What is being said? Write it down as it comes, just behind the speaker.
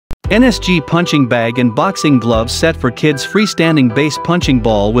NSG punching bag and boxing gloves set for kids. Freestanding base punching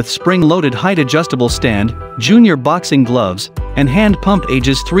ball with spring-loaded height adjustable stand, junior boxing gloves, and hand pump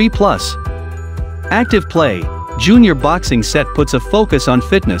ages 3+. Active play, junior boxing set puts a focus on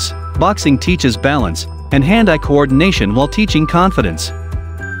fitness. Boxing teaches balance and hand-eye coordination while teaching confidence.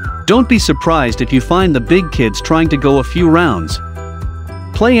 Don't be surprised if you find the big kids trying to go a few rounds.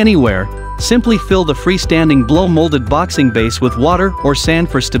 Play anywhere. Simply fill the freestanding blow-molded boxing base with water or sand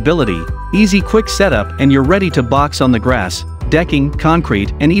for stability. Easy quick setup and you're ready to box on the grass, decking,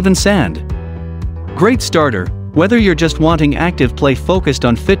 concrete, and even sand. Great starter, whether you're just wanting active play focused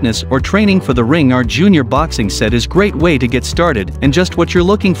on fitness or training for the ring. Our junior boxing set is a great way to get started and just what you're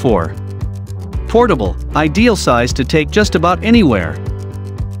looking for. Portable, ideal size to take just about anywhere.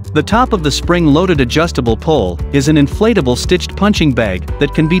 The top of the spring-loaded adjustable pole is an inflatable stitched punching bag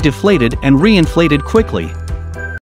that can be deflated and re-inflated quickly.